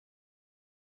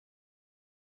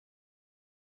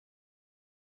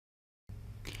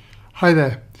Hi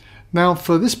there. Now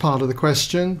for this part of the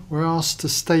question, we're asked to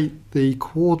state the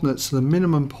coordinates of the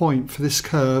minimum point for this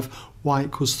curve y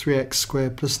equals 3x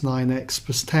squared plus 9x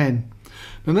plus 10.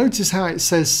 Now notice how it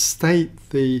says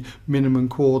state the minimum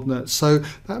coordinates, so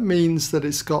that means that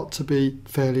it's got to be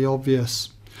fairly obvious.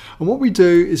 And what we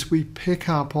do is we pick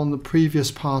up on the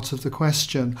previous part of the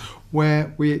question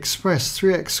where we express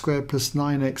 3x squared plus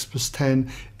 9x plus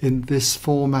 10 in this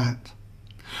format.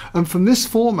 And from this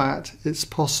format, it's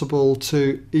possible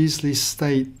to easily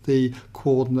state the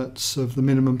coordinates of the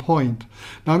minimum point.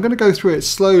 Now I'm going to go through it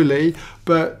slowly,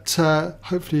 but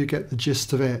hopefully you get the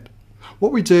gist of it.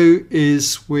 What we do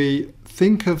is we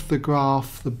think of the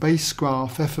graph, the base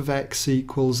graph, f of x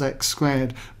equals x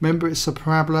squared. Remember, it's a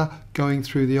parabola going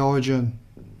through the origin.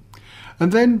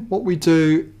 And then what we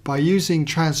do, by using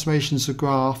transformations of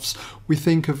graphs, we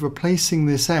think of replacing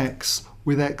this x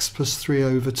with x plus 3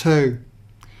 over 2.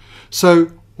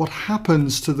 So what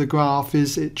happens to the graph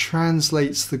is it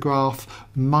translates the graph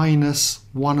minus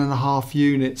 1.5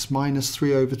 units, minus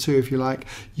 3 over 2 if you like,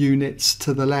 units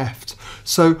to the left.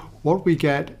 So what we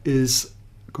get is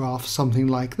a graph something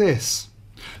like this.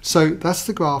 So that's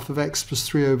the graph of x plus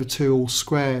 3 over 2 all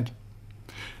squared.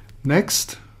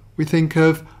 Next, we think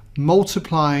of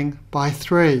multiplying by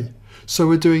 3. So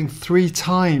we're doing 3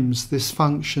 times this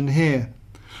function here.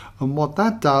 And what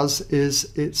that does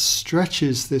is it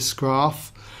stretches this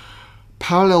graph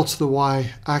parallel to the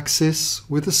y-axis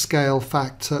with a scale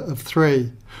factor of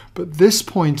 3. But this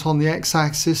point on the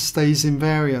x-axis stays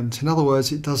invariant. In other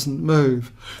words, it doesn't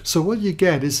move. So what you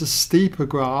get is a steeper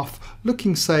graph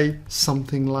looking, say,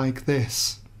 something like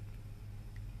this.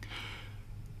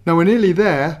 Now we're nearly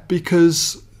there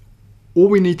because all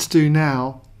we need to do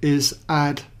now is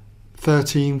add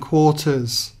 13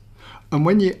 quarters. And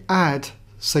when you add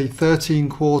say 13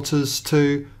 quarters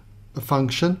to a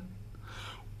function,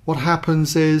 what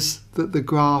happens is that the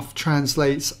graph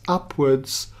translates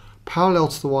upwards parallel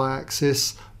to the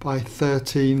y-axis by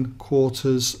 13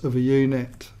 quarters of a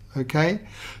unit. Okay,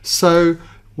 so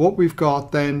what we've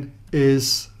got then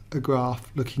is a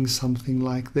graph looking something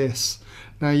like this.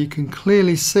 Now you can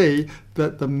clearly see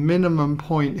that the minimum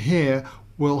point here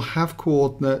will have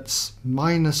coordinates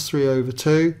minus 3 over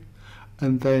 2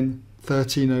 and then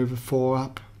 13 over 4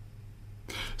 up.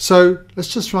 So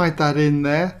let's just write that in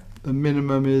there. The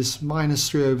minimum is minus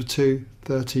 3 over 2,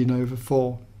 13 over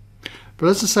 4. But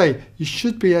as I say, you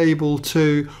should be able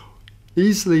to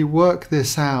easily work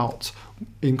this out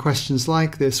in questions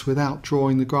like this without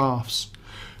drawing the graphs.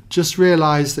 Just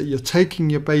realize that you're taking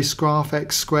your base graph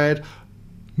x squared,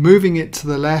 moving it to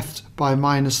the left by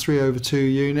minus 3 over 2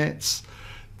 units,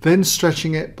 then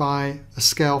stretching it by a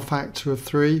scale factor of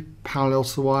 3 parallel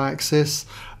to the y-axis,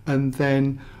 and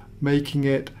then making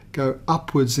it go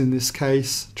upwards in this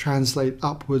case, translate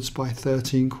upwards by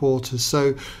 13 quarters.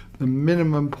 So the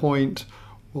minimum point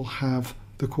will have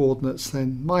the coordinates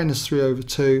then minus 3 over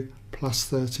 2 plus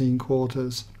 13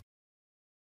 quarters.